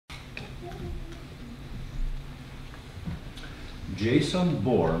Jason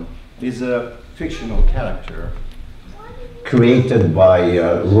Bourne is a fictional character created by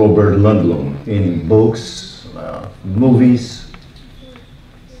Robert Ludlum in books, movies.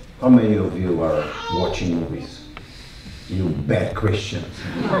 How many of you are watching movies? You bad Christians.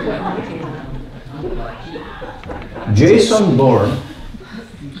 Jason Bourne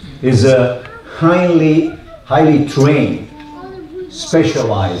is a highly trained,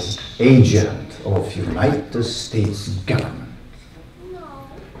 specialized agent of United States government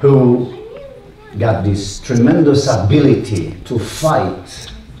who got this tremendous ability to fight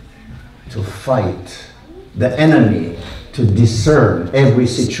the enemy, to discern every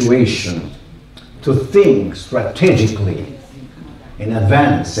situation, to think strategically in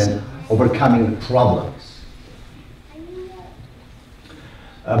advance and overcoming problems.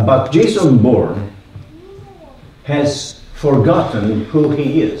 But Jason Bourne has forgotten who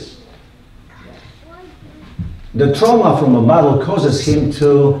he is. The trauma from a battle causes him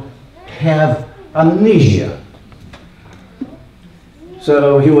to have amnesia.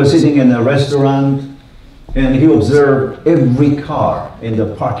 So he was sitting in a restaurant and he observed every car in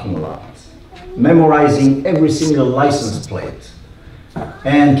the parking lot, memorizing every single license plate,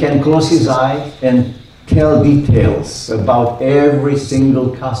 and can close his eye and tell details about every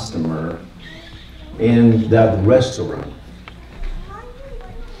single customer in that restaurant.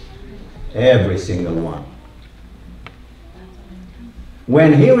 Every single one.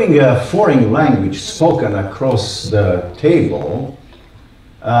 When hearing a foreign language spoken across the table,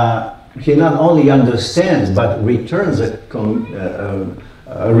 he not only understands but returns a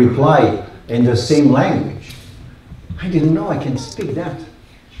reply in the same language. I didn't know I can speak that.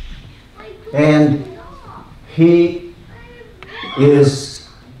 And he is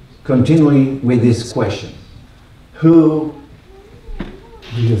continuing with this question. Who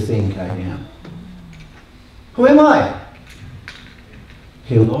do you think I am? Who am I?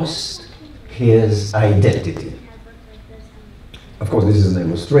 He lost his identity. Of course, this is an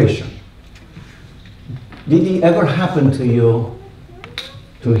illustration. Did it ever happen to you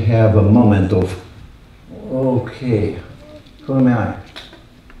to have a moment of, okay, who am I?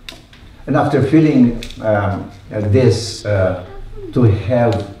 And after feeling this, to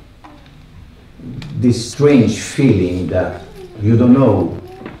have this strange feeling that you don't know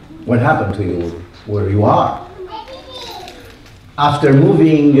what happened to you, where you are. After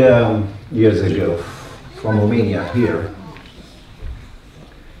moving years ago from Romania here,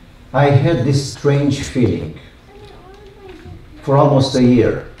 I had this strange feeling for almost a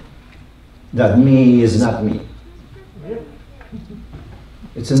year that me is not me.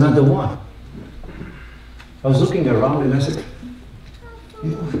 It's another one. I was looking around and I said,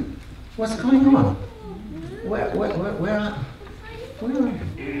 what's going on? Where are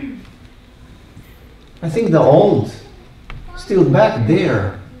you? I think the old still back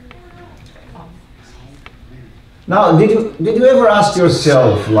there. Now, did you ever ask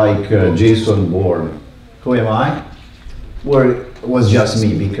yourself, like Jason Bourne, who am I? Or it was just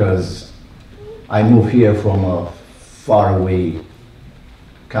me because I moved here from a faraway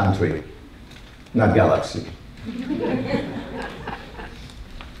country, not galaxy.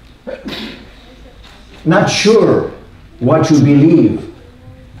 Not sure what you believe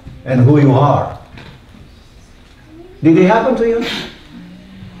and who you are. Did it happen to you?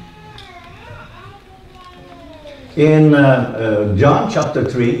 In John chapter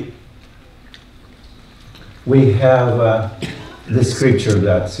 3, we have the scripture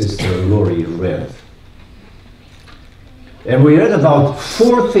that Sister Lori read. And we read about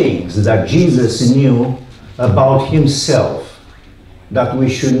 4 things that Jesus knew about himself that we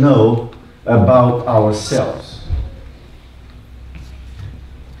should know about ourselves.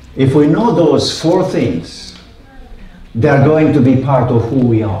 If we know those 4 things, they are going to be part of who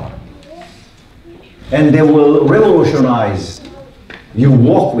we are. And they will revolutionize your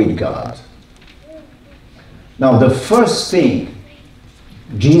walk with God. Now, the first thing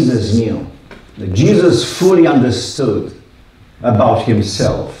Jesus knew, that Jesus fully understood about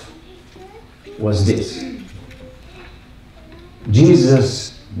himself, was this.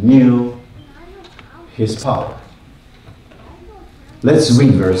 Jesus knew his power. Let's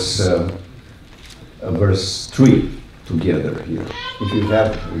read verse 3 together here. If you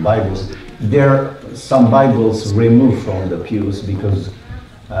have Bibles, there are some Bibles removed from the pews because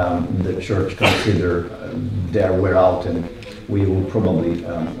the church consider they wear out and we will probably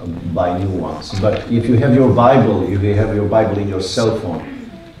buy new ones. But if you have your Bible, if you have your Bible in your cell phone,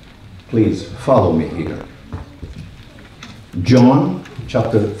 please follow me here. John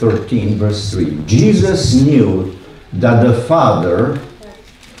chapter 13, verse 3. Jesus knew that the Father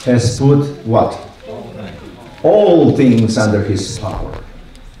has put what? All things under his power.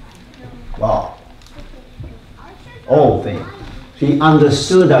 Wow. All things. He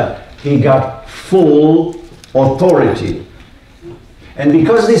understood that he got full authority. And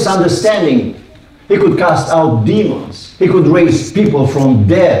because of this understanding, he could cast out demons. He could raise people from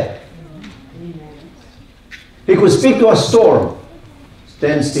dead. He could speak to a storm,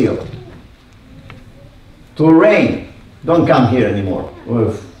 stand still. To a rain, don't come here anymore.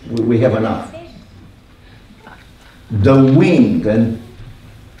 We have enough. The wind and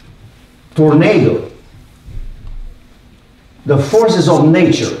tornado, the forces of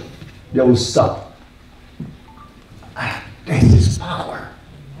nature, they will stop. That is power.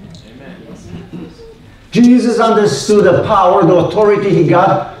 Amen. Jesus understood the power, the authority he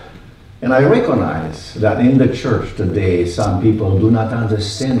got. And I recognize that in the church today, some people do not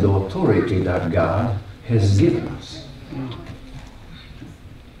understand the authority that God has given us.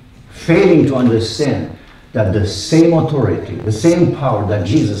 Failing to understand that the same authority, the same power that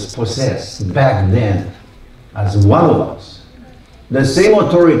Jesus possessed back then as one of us, the same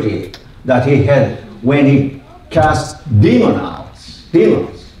authority that he had when he cast demons,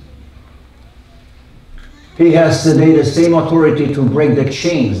 he has today the same authority to break the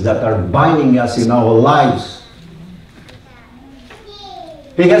chains that are binding us in our lives.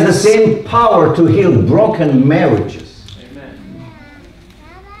 He has the same power to heal broken marriages. Amen.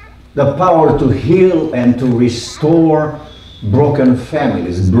 The power to heal and to restore broken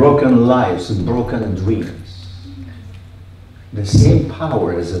families, broken lives, broken dreams. The same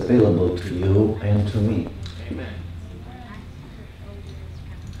power is available to you and to me. Amen.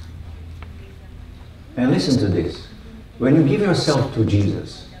 And listen to this. When you give yourself to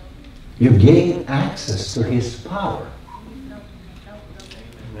Jesus, you gain access to his power.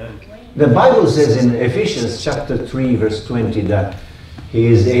 Amen. The Bible says in Ephesians chapter 3 verse 20 that he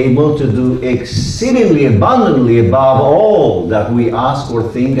is able to do exceedingly abundantly above all that we ask or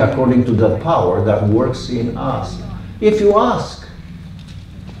think according to the power that works in us. If you ask.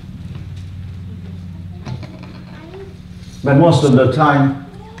 But most of the time,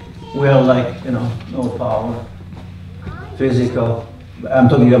 we are like, no power, physical. I'm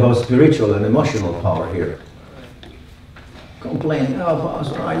talking about spiritual and emotional power here. Complain,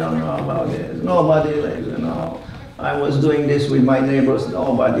 Pastor, I don't know about this. Nobody listens. I was doing this with my neighbors.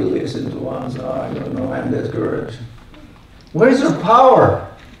 Nobody listened to us. I don't know. I'm discouraged. Where is your power?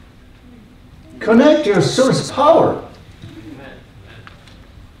 Connect your source power.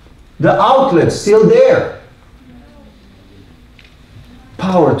 The outlet's still there.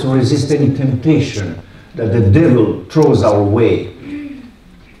 Power to resist any temptation that the devil throws our way.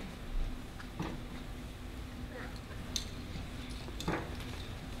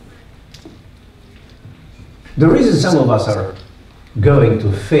 The reason some of us are going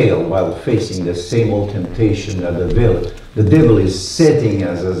to fail while facing the same old temptation that the devil is setting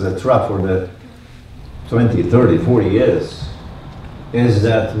us as a trap for the 20, 30, 40 years is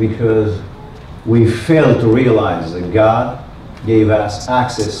that because we fail to realize that God gave us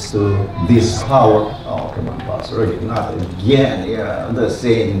access to this power. Oh, come on, Pastor, not again. Yeah, the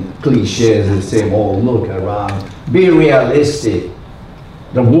same cliches, the same old look around. Be realistic.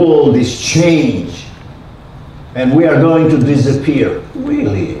 The world is changed. And we are going to disappear.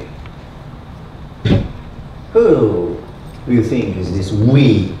 Really? Who do you think is this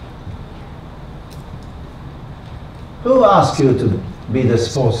we? Who asked you to be the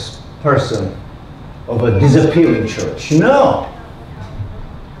spokesperson of a disappearing church? No.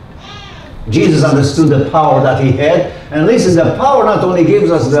 Jesus understood the power that he had. And listen, the power not only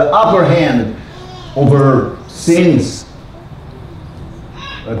gives us the upper hand over sins,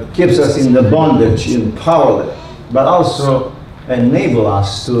 that keeps us in the bondage, in powerless, but also enable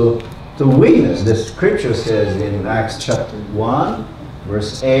us to witness. The scripture says in Acts chapter 1,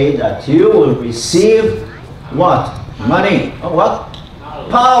 verse 8, that you will receive what? Money. Oh, what?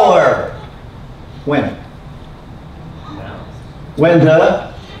 Power. When? When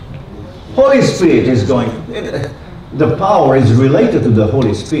the Holy Spirit is going. The power is related to the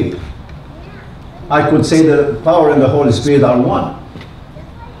Holy Spirit. I could say the power and the Holy Spirit are one.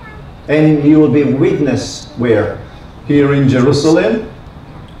 And you will be witness where? Here in Jerusalem,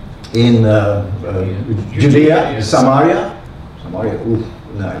 in Judea, Samaria. Samaria, oof,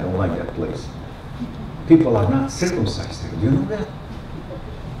 no, I don't like that place. People are not circumcised there. Do you know that?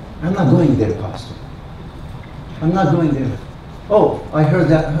 I'm not going there, Pastor. I'm not going there. Oh, I heard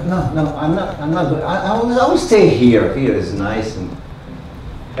that. No, I'm not going. I will stay here. Here is nice.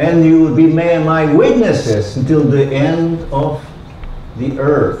 And you will be my witnesses until the end of the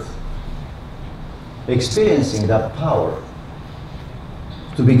earth. Experiencing that power.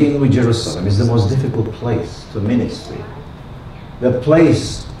 To begin with, Jerusalem is the most difficult place to ministry. The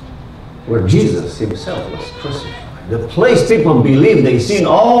place where Jesus himself was crucified. The place people believe they seen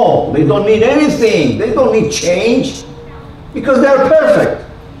all. They don't need anything. They don't need change because they're perfect.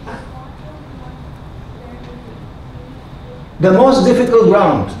 The most difficult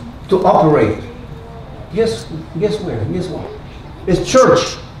ground to operate, guess where? Guess what? It's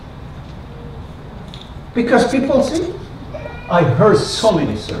church. Because people say, I heard so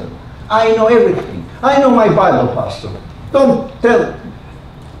many sermons. I know everything. I know my Bible, Pastor. Don't tell.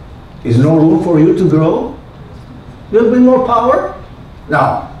 Is no room for you to grow? A little bit more power?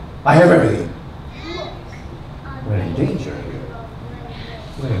 No, I have everything. We're in danger here.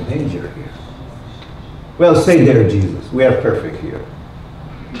 We're in danger here. Well, stay there, Jesus. We are perfect here.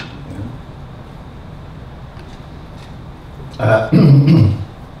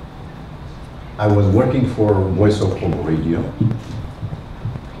 I was working for Voice of Hope Radio,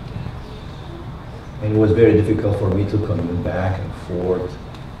 and it was very difficult for me to come back and forth.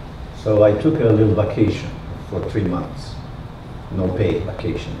 So I took a little vacation for 3 months. No paid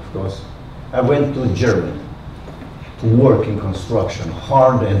vacation, of course. I went to Germany to work in construction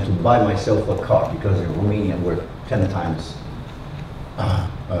hard and to buy myself a car because in Romania were 10 times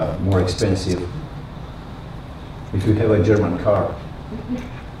more expensive. If you have a German car,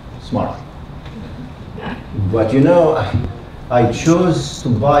 smart. But you know, I chose to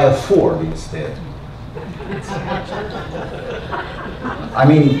buy a Ford instead. I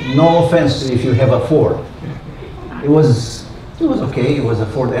mean, no offense if you have a Ford. It was okay. It was a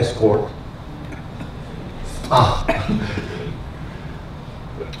Ford Escort.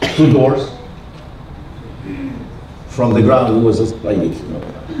 2 doors. From the ground, it was like this, you know.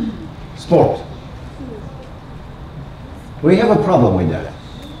 Sport. We have a problem with that.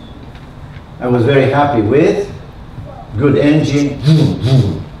 I was very happy with good engine,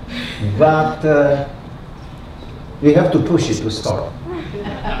 but you have to push it to start.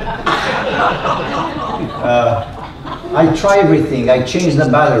 I try everything. I changed the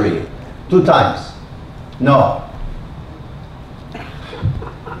battery 2 times. No.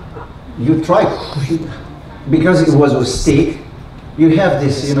 You try, because it was a stick, you have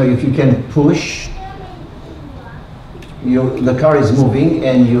this, you know, if you can push, the car is moving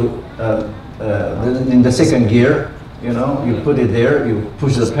and you, in the second gear, you know, you put it there, you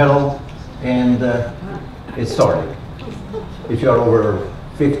push the pedal and it started. If you are over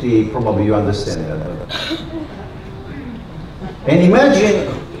 50, probably you understand that. But. And imagine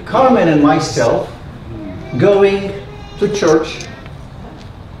Carmen and myself going to church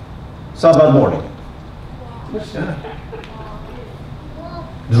Sabbath morning. Yeah.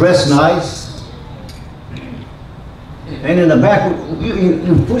 Dress nice. And in the back,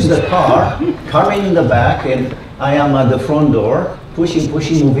 you push the car, Carmen in the back, and I am at the front door, pushing,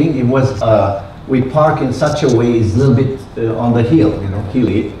 moving. It was, we park in such a way, it's a little bit on the hill, you know,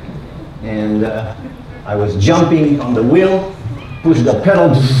 hilly. And I was jumping on the wheel, push the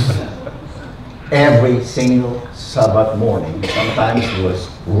pedal, every single Sabbath morning. Sometimes it was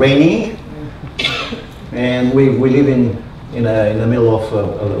raining, and we live in the middle of,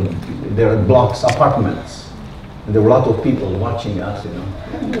 there are blocks, apartments. And there were a lot of people watching us, you know.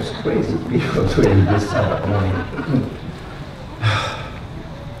 It was crazy people doing this Sabbath morning.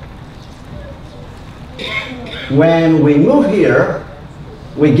 When we moved here,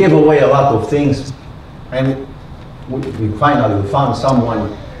 we gave away a lot of things, and we finally found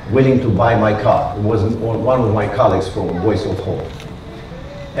someone willing to buy my car. It was one of my colleagues from Voice of Hope.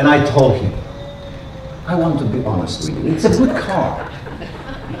 And I told him, I want to be honest with you. It's a good car.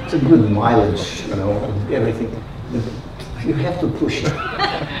 It's a good mileage, you know, everything. You have to push it.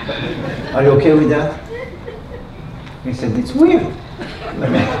 Are you okay with that? He said, it's weird.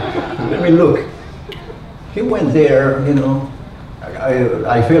 Let me look. He went there, you know.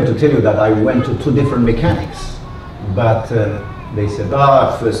 I failed to tell you that I went to 2 different mechanics. But they said,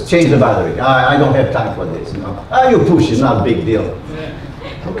 first change the battery. I don't have time for this. You know. You push it, not a big deal.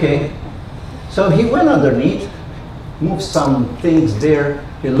 Okay. So he went underneath, moved some things there.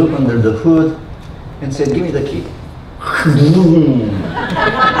 He looked under the hood and said, give me the key.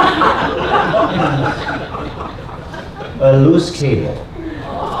 A loose cable.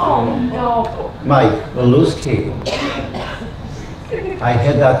 Oh, no. Mike, a loose cable. I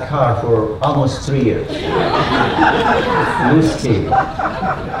had that car for almost 3 years. Loose cable.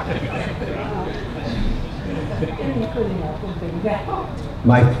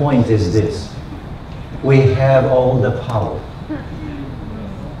 My point is this. We have all the power.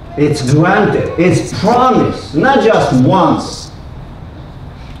 It's granted. It's promised. Not just once.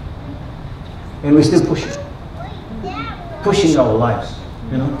 And we still push it. Pushing our lives.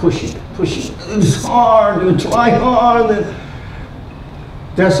 You know, pushing. It's hard, you try hard.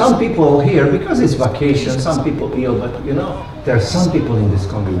 There are some people here, because it's vacation, some people ill, but you know, there are some people in this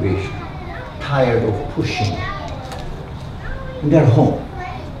congregation tired of pushing. And they're home.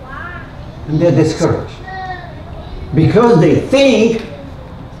 And they're discouraged. Because they think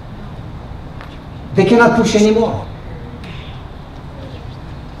they cannot push anymore.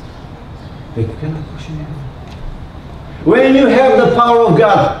 They cannot push anymore. When you have the power of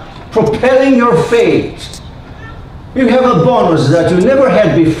God propelling your faith, you have a bonus that you never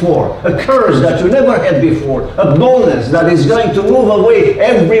had before, a courage that you never had before, a boldness that is going to move away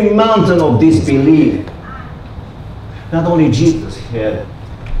every mountain of disbelief. Not only Jesus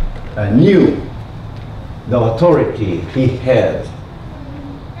knew the authority he had,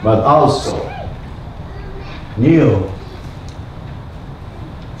 but also knew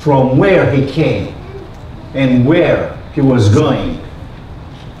from where he came and where he was going.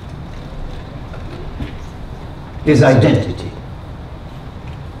 His identity.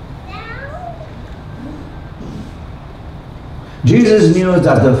 Jesus knew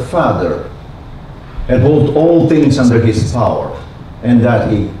that the Father had put all things under his power, and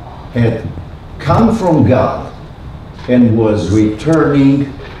that he had come from God and was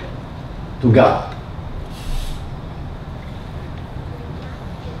returning to God.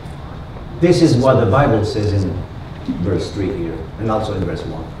 This is what the Bible says in verse 3 here, and also in verse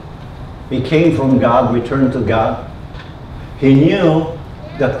 1. He came from God, returned to God. He knew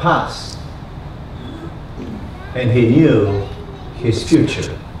the past, and he knew his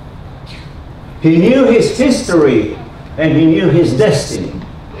future. He knew his history, and he knew his destiny.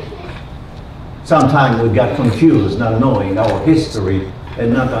 Sometimes we got confused, not knowing our history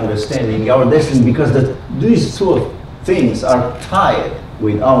and not understanding our destiny, because these two things are tied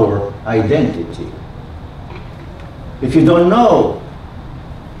with our identity. If you don't know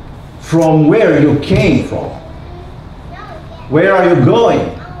from where you came from, where are you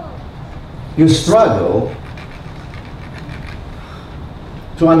going, you struggle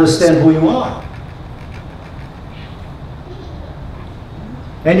to understand who you are.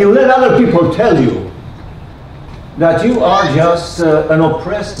 And you let other people tell you that you are just an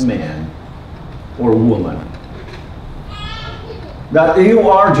oppressed man or woman. That you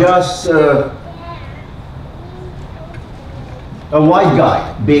are just a white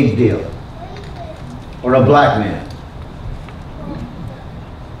guy, big deal. Or a black man.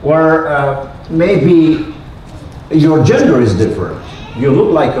 Or maybe your gender is different. You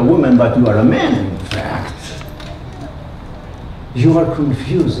look like a woman, but you are a man, in fact. You are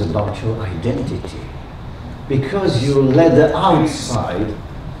confused about your identity because you let the outside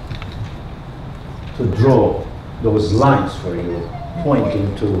to draw those lines for you,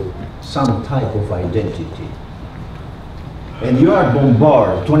 pointing to some type of identity. And you are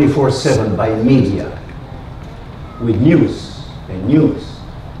bombarded 24/7 by media with news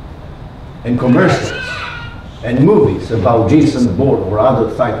and commercials and movies about Jason Bourne or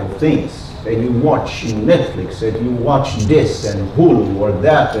other type of things. And you watch Netflix, and you watch this and Hulu or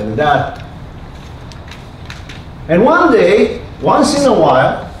that and that. And one day, once in a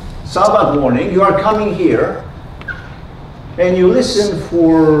while, Sabbath morning, you are coming here and you listen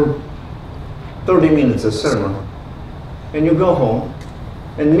for 30 minutes a sermon, and you go home,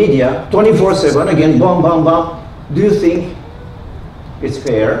 and media, 24/7, again, bam, bam, bam. Do you think it's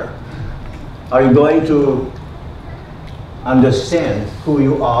fair? Are you going to understand who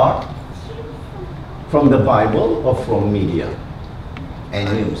you are from the Bible or from media and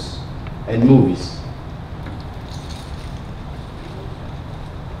news and movies?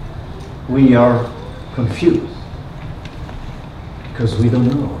 We are confused because we don't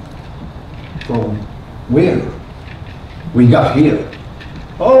know from where we got here.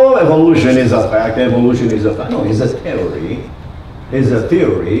 Oh, evolution is a fact, evolution is a fact. No, it's a theory. It's a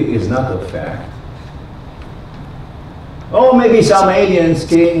theory, it's not a fact. Oh, maybe some aliens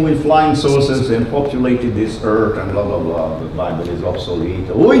came with flying saucers and populated this earth and blah, blah, blah. The Bible is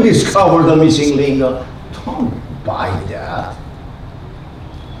obsolete. We discovered the missing link. Don't buy that.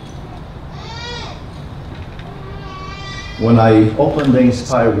 When I opened the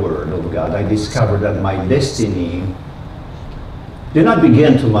inspired Word of God, I discovered that my destiny did not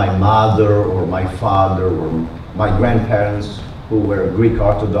begin to my mother or my father or my grandparents who were Greek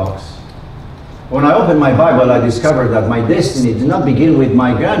Orthodox. When I opened my Bible, I discovered that my destiny did not begin with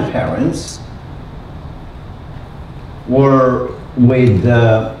my grandparents or with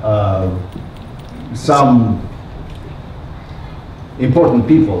some important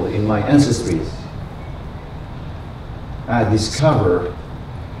people in my ancestries. I discovered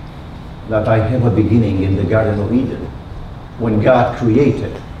that I have a beginning in the Garden of Eden when God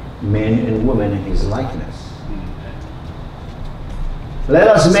created men and women in his likeness. Let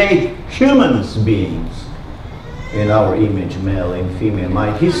us make humans beings in our image, male and female.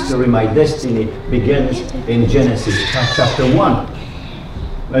 My history, my destiny begins in Genesis chapter 1.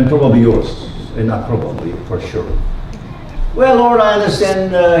 And probably yours. And not probably, for sure. Well, Lord, I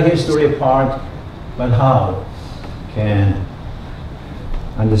understand the history part, but how can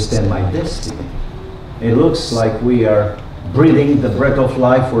I understand my destiny? It looks like we are breathing the breath of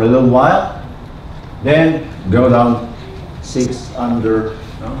life for a little while, then go down 6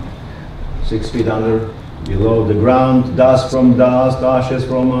 feet under, below the ground, dust from dust, ashes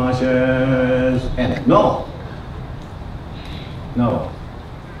from ashes, and no.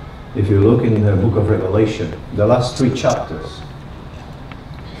 If you look in the book of Revelation, the last 3 chapters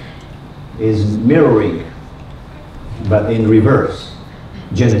is mirroring, but in reverse,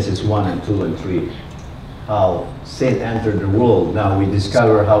 Genesis 1 and 2 and 3. How sin entered the world. Now we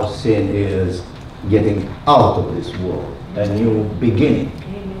discover how sin is getting out of this world. A new beginning.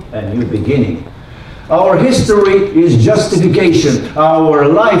 A new beginning. Our history is justification. Our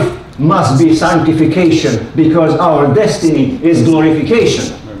life must be sanctification, because our destiny is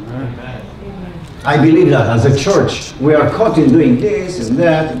glorification. I believe that as a church, we are caught in doing this and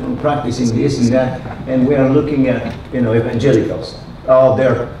that, practicing this and that, and we are looking at, evangelicals. Oh,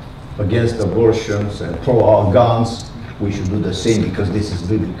 they're against abortions and pro guns. We should do the same because this is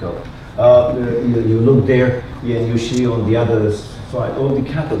biblical. You look there and you see on the other side, all the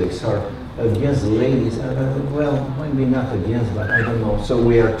Catholics are against ladies. Well, maybe not against, but I don't know. So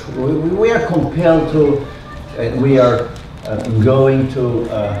we are compelled to, we are going to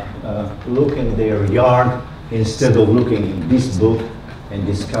look in their yard instead of looking in this book and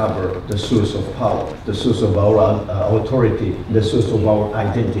discover the source of power, the source of our authority, the source of our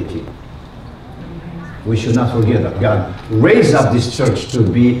identity. We should not forget that God raised up this church to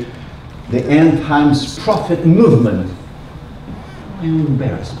be the end times prophet movement. I'm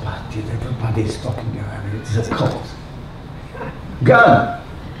embarrassed about it. Everybody is talking about it. It's a cult. God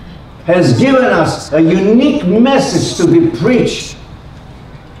has given us a unique message to be preached,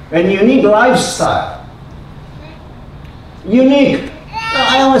 a unique lifestyle. Unique.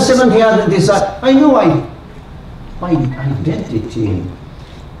 I was 70 other desire. I know my identity.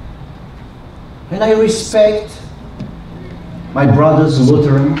 And I respect my brothers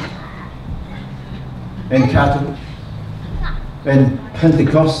Lutheran and Catholic and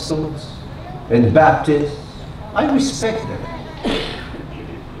Pentecostals and Baptists. I respect them.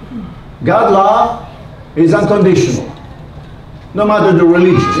 God's love is unconditional, no matter the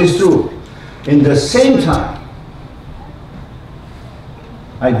religion. It's true. In the same time,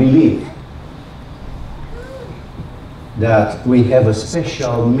 I believe that we have a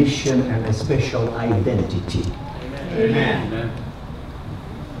special mission and a special identity. Amen.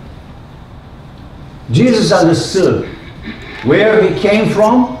 Jesus understood where he came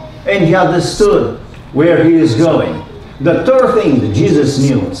from, and he understood where he is going. The third thing that Jesus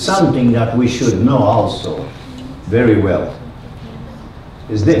knew, something that we should know also very well,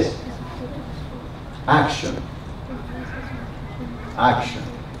 is this: action. Action.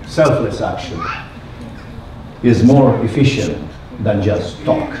 Selfless action is more efficient than just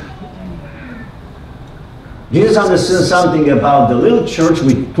talk. Jesus understood something about the little church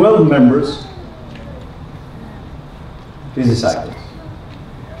with 12 members, his disciples.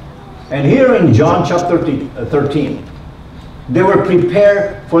 And here in John chapter 13, they were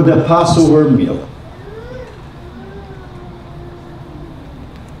prepared for the Passover meal.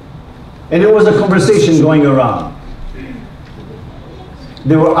 And there was a conversation going around.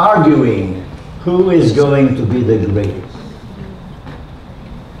 They were arguing who is going to be the greatest.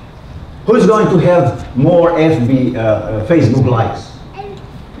 Who is going to have more Facebook likes,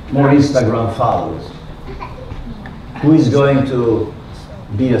 more Instagram followers? Who is going to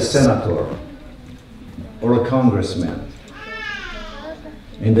be a senator or a congressman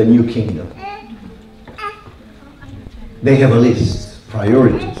in the new kingdom? They have a list,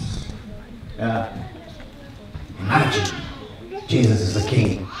 priorities. Imagine Jesus is the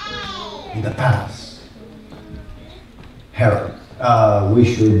king in the palace. Herod, we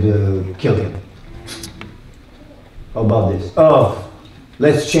should kill him. How about this? Oh,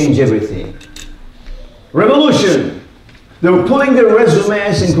 let's change everything. Revolution! They were pulling their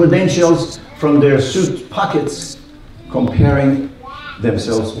resumes and credentials from their suit pockets, comparing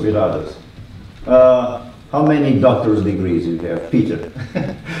themselves with others. How many doctor's degrees do you have? Peter.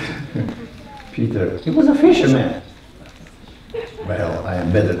 Peter, he was a fisherman. Well, I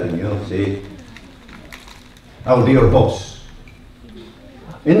am better than you, see? I will be your boss.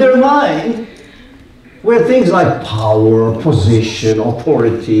 In their mind, where things like power, position,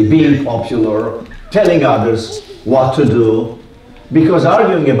 authority, being popular, telling others what to do, because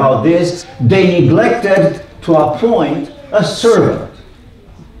arguing about this, they neglected to appoint a servant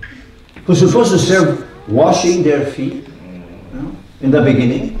who's supposed to serve washing their feet, in the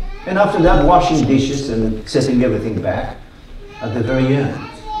beginning, and after that washing dishes and setting everything back at the very end,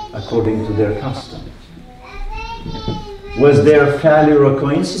 according to their custom. Was their failure a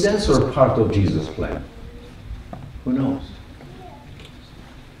coincidence or part of Jesus' plan? Who knows?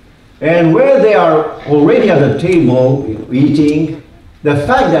 And where they are already at the table eating, the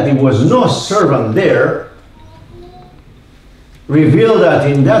fact that there was no servant there revealed that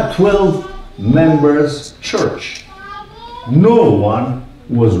in that 12 members church, no one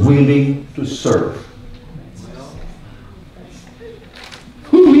was willing to serve.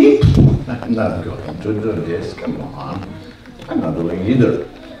 Who, me? I'm not going to do this, come on. I'm not doing either.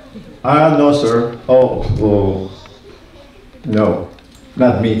 No, sir. Oh, no,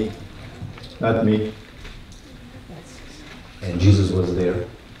 not me. Not me. And Jesus was there.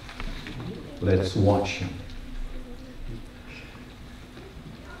 Let's watch him.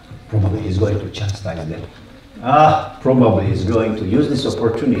 Probably he's going to chastise them. Probably he's going to use this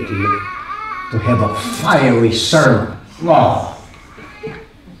opportunity to have a fiery sermon. Oh,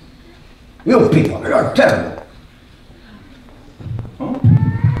 you people, you're terrible. Huh?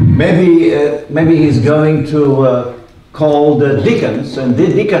 Maybe he's going to call the deacons and the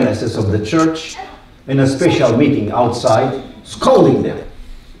deaconesses of the church in a special meeting outside, scolding them.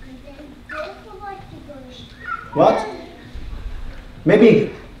 What?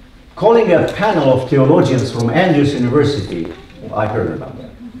 Maybe calling a panel of theologians from Andrews University, I heard about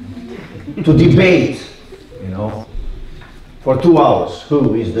that, to debate, for 2 hours,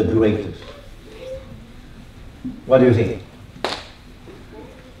 who is the greatest. What do you think?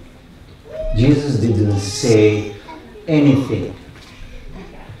 Jesus didn't say anything.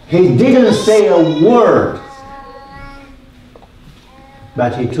 He didn't say a word,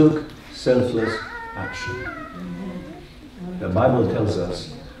 but he took selfless action. The Bible tells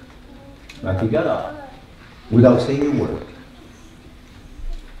us that he got up without saying a word,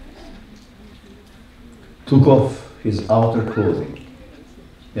 took off his outer clothing,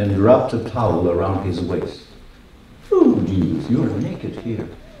 and wrapped a towel around his waist. Oh, Jesus, you're naked here.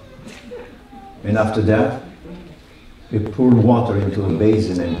 And after that, he poured water into a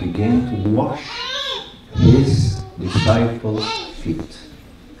basin and began to wash his disciples' feet,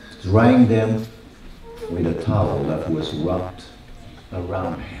 drying them with a towel that was wrapped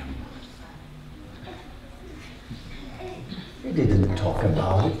around him. He didn't talk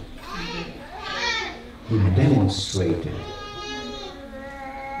about it. He demonstrated.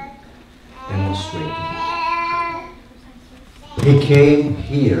 He came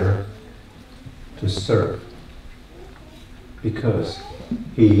here to serve because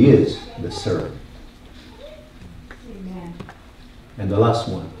he is the servant. Amen. And the last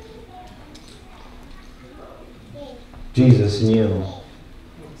one. Jesus knew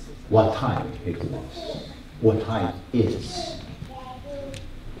what time it was, what time is.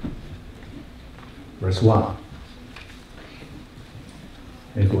 Verse 1.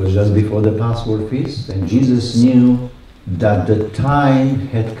 It was just before the Passover feast, and Jesus knew that the time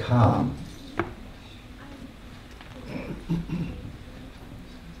had come.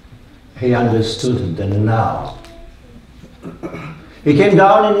 He understood the now. He came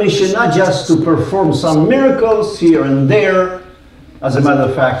down in mission not just to perform some miracles here and there. As a matter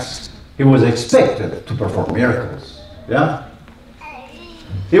of fact, he was expected to perform miracles. Yeah?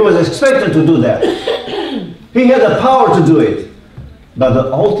 He was expected to do that. He had the power to do it. But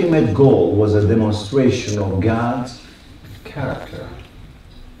the ultimate goal was a demonstration of God's character,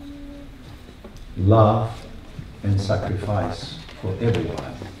 love, and sacrifice for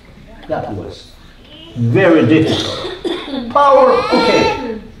everyone. That was very difficult. Power,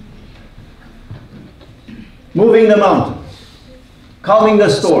 okay. Moving the mountains, calming the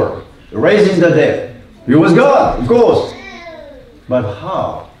storm, raising the dead. He was God, of course. But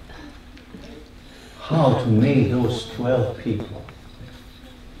how? How to make those 12 people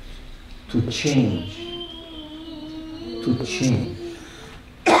to change? To change.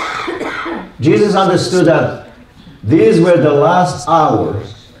 Jesus understood that these were the last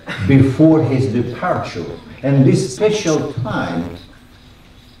hours before his departure, and this special time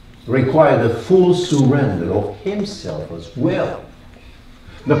required a full surrender of himself as well.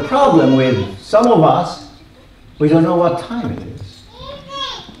 The problem with some of us, we don't know what time it is.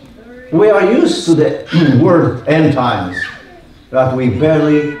 We are used to the word end times, that we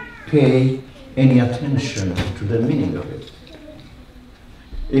barely pay any attention to the meaning of it.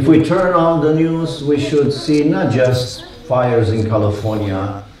 If we turn on the news, we should see not just fires in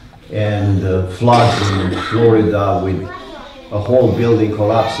California and floods in Florida with a whole building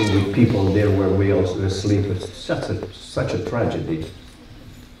collapsing with people there where we also asleep. It's such a tragedy.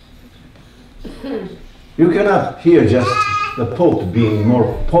 You cannot hear just the Pope being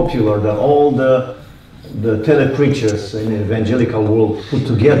more popular than all the tele-preachers in the evangelical world put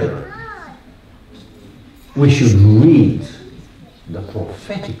together. We should read the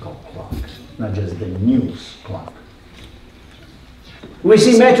prophetical clock, not just the news clock. We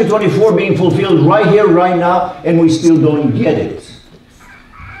see Matthew 24 being fulfilled right here, right now, and we still don't get it.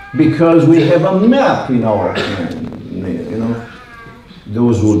 Because we have a map in our hand, you know.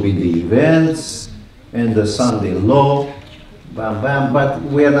 Those will be the events and the Sunday law, bam, bam, but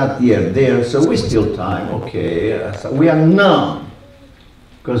we are not yet there, so we still time, okay. So we are numb,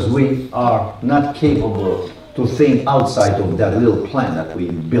 because we are not capable to think outside of that little plan that we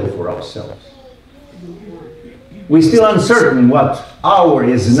built for ourselves. We're still uncertain what hour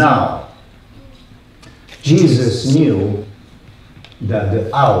is now. Jesus knew that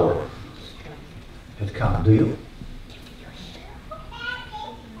the hour had come. Do you?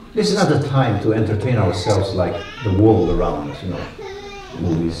 This is not the time to entertain ourselves like the world around us, you know,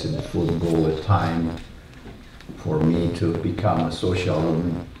 movies and football, a time for me to become a social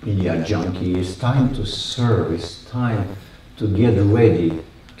media junkie. It's time to serve. It's time to get ready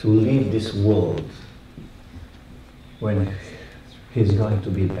to leave this world when He's going to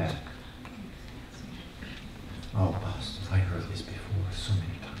be back. Oh, Pastor, I heard this before so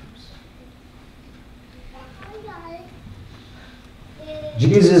many times.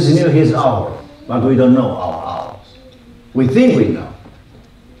 Jesus knew His hour, but we don't know our hours. We think we know.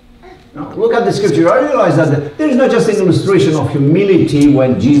 Now, look at the scripture. I realize that there is not just an illustration of humility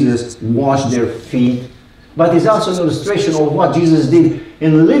when Jesus washed their feet, but it's also an illustration of what Jesus did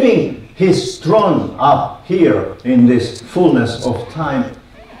in living His throne up here in this fullness of time.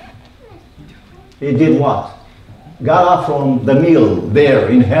 He did what? Got up from the meal there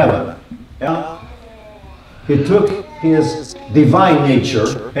in heaven. Yeah? He took His divine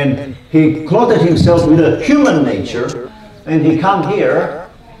nature and He clothed Himself with a human nature, and He come here,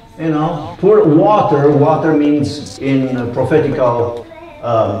 you know, pour water. Water means in prophetical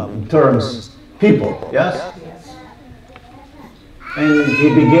terms, people, yes? And He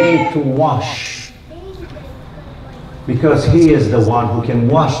began to wash, because He is the one who can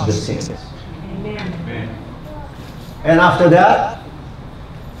wash the sins. Amen. And after that,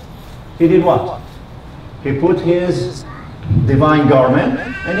 He did what? He put His divine garment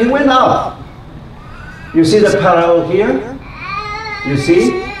and He went out. You see the parallel here? You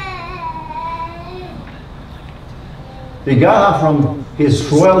see? He got up from His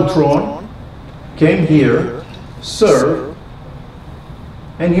royal throne, came here, served,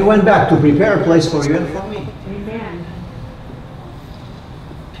 and He went back to prepare a place for you and for me. Amen.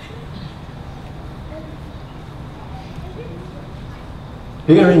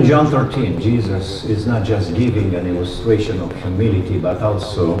 Here in John 13, Jesus is not just giving an illustration of humility, but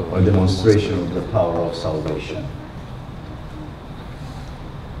also a demonstration of the power of salvation.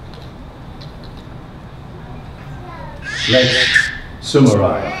 Let's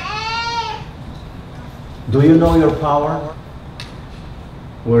summarize. Do you know your power?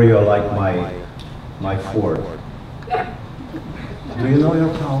 Or you're like my Ford. Do you know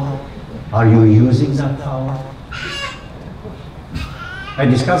your power? Are you using that power? I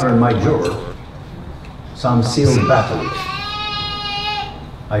discovered in my drawer some sealed batteries.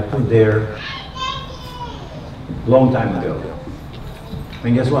 I put there long time ago.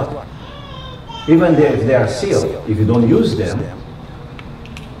 And guess what? Even if they are sealed, if you don't use them,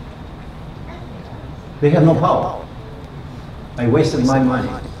 they have no power. I wasted my money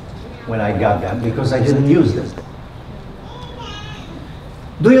when I got them because I didn't use them.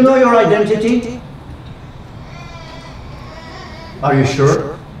 Do you know your identity? Are you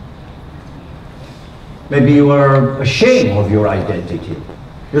sure? Maybe you are ashamed of your identity.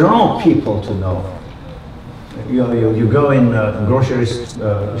 You don't want people to know. You go in grocery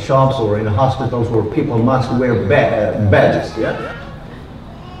shops or in hospitals where people must wear badges. Yeah?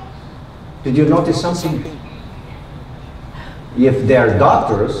 Did you notice something? If they're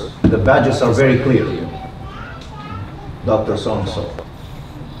doctors, the badges are very clear. Dr. so-and-so.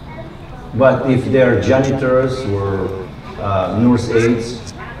 But if they're janitors or nurse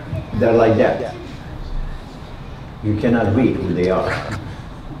aides, they're like that. You cannot read who they are.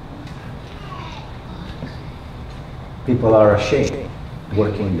 People are ashamed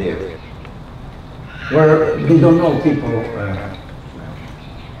working there. Where they don't know people.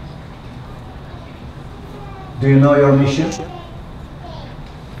 Do you know your mission?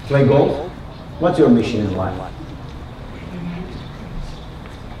 Play golf? What's your mission in life?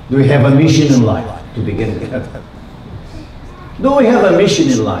 Do we have a mission in life to begin with? Do we have a mission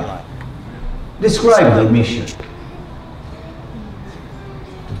in life? Describe the mission.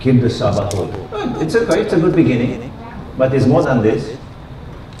 To keep the Sabbath holy. It's okay, it's a good beginning, but it's more than this.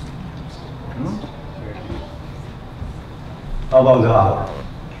 How about the hour?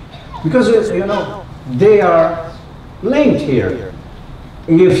 Because, you know, they are linked here.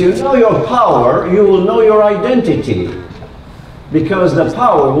 If you know your power, you will know your identity. Because the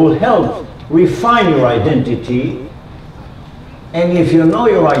power will help refine your identity. And if you know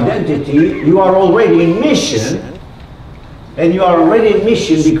your identity, you are already in mission. And you are already in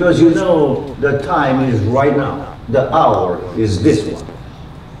mission because you know the time is right now. The hour is this one.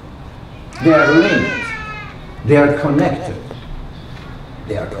 They are linked. They are connected.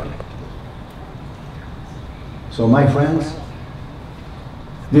 They are connected. So my friends,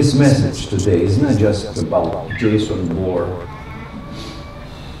 this message today is not just about Jason Bohr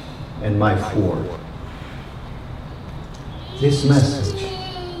and my Ford. This message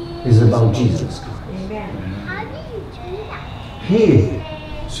is about Jesus Christ. He is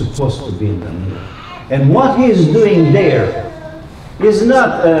supposed to be in the middle. And what he is doing there is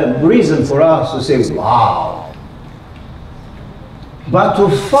not a reason for us to say, wow, but to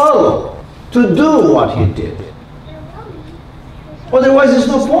follow, to do what he did. Otherwise, there's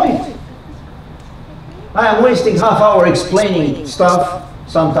no point. I am wasting half hour explaining stuff,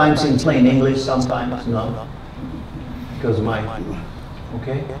 sometimes in plain English, sometimes no. Because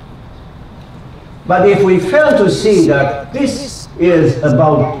okay? But if we fail to see that this is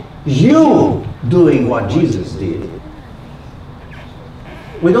about you doing what Jesus did,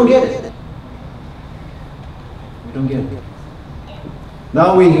 we don't get it. We don't get it.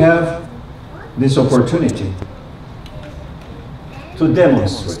 Now we have this opportunity to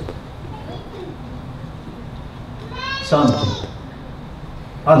demonstrate something,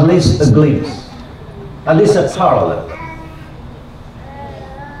 at least a glimpse, at least a parallel.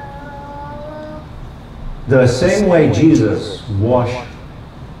 The same way Jesus washed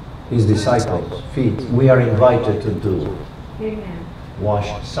his disciples' feet, we are invited to do. Amen. Wash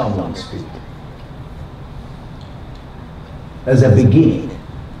someone's feet. As a beginning,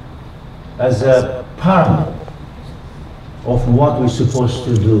 as a parallel of what we're supposed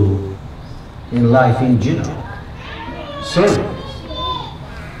to do in life in general. Service.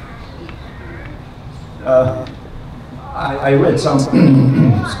 I read some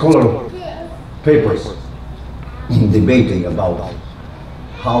scholar papers debating about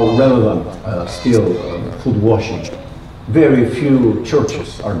how relevant still foot washing. Very few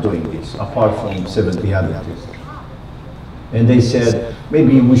churches are doing this, apart from Seventh-day Adventists. And they said,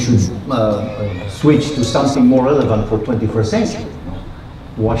 maybe we should switch to something more relevant for 21st century.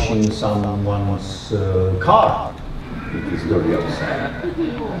 Washing someone's car. It is dirty outside.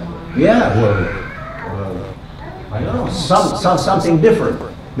 Yeah, well, I don't know, something different.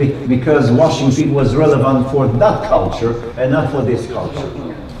 Because washing feet was relevant for that culture and not for this culture.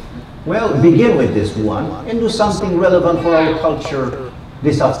 Well, begin with this one and do something relevant for our culture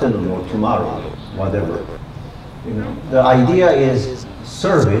this afternoon or tomorrow, whatever. You know, the idea is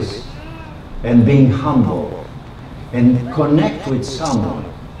service and being humble and connect with someone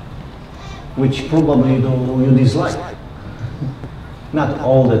which probably you dislike. Not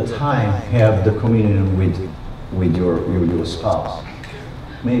all the time have the communion with your spouse.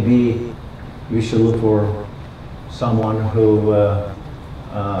 Maybe you should look for someone who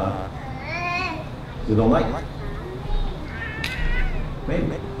you don't like.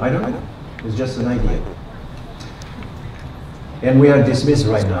 Maybe. I don't know. It's just an idea. And we are dismissed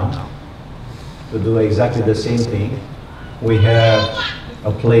right now to do exactly the same thing. We have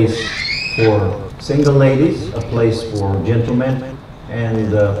a place for single ladies, a place for gentlemen,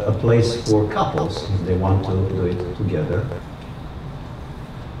 and a place for couples if they want to do it together.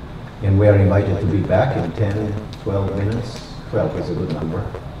 And we are invited to be back in 10, 12 minutes. 12 is a good number.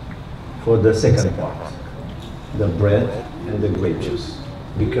 For the second part, the bread and the grape juice.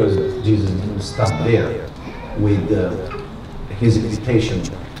 Because Jesus didn't stop there with his invitation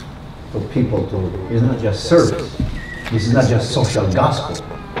for people to, it's not just service. This is not just social gospel.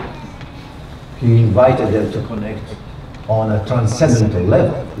 He invited them to connect on a transcendental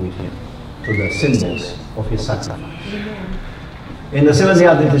level with him to the symbols of his sacrifice. In the Seventh-day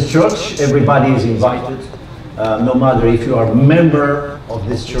Adventist Church, everybody is invited, no matter if you are a member of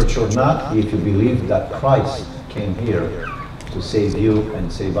this church or not, if you believe that Christ came here to save you and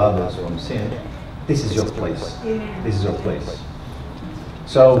save others from sin, this is your place. This is your place.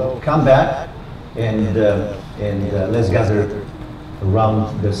 So come back and let's gather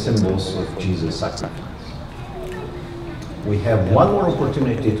around the symbols of Jesus' sacrifice. We have one more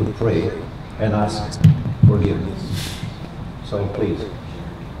opportunity to pray and ask forgiveness. So please,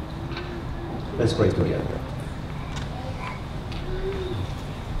 let's pray together.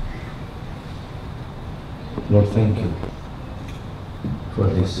 Lord, thank you for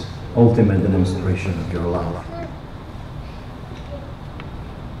this ultimate demonstration of your love.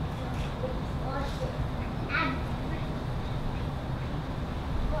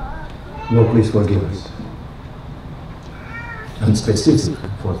 Lord, please forgive us. And specific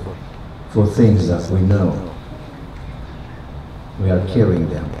for things that we know we are carrying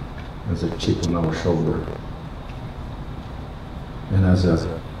them as a chip on our shoulder and as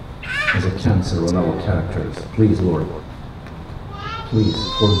a cancer on our characters. Please, Lord, please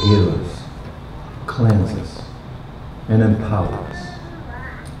forgive us, cleanse us, and empower us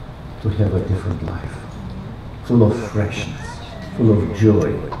to have a different life, full of freshness, full of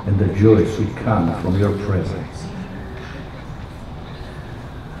joy, and the joy should come from your presence.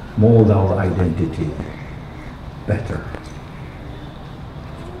 Mold our identity better.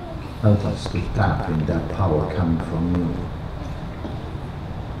 Help us to tap in that power coming from you.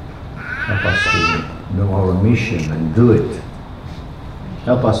 Help us to know our mission and do it.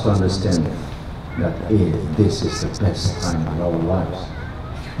 Help us to understand that this is the best time of our lives.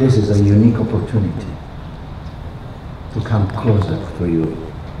 This is a unique opportunity to come closer to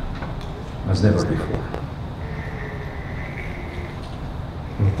you as never before.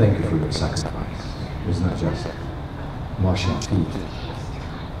 Lord, thank you for your sacrifice. It's not just washing feet,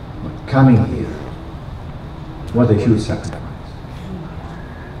 but coming here. What a huge sacrifice.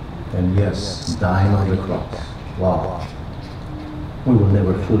 And yes, dying on the cross. Wow. We will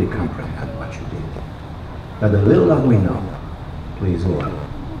never fully comprehend what you did. But the little that we know, please, Lord,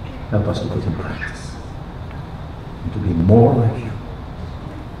 help us to put in practice and to be more like you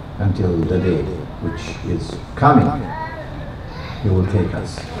until the day which is coming. You will take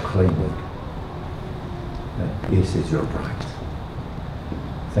us claiming that this is your bride.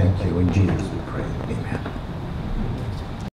 Thank you in Jesus' name.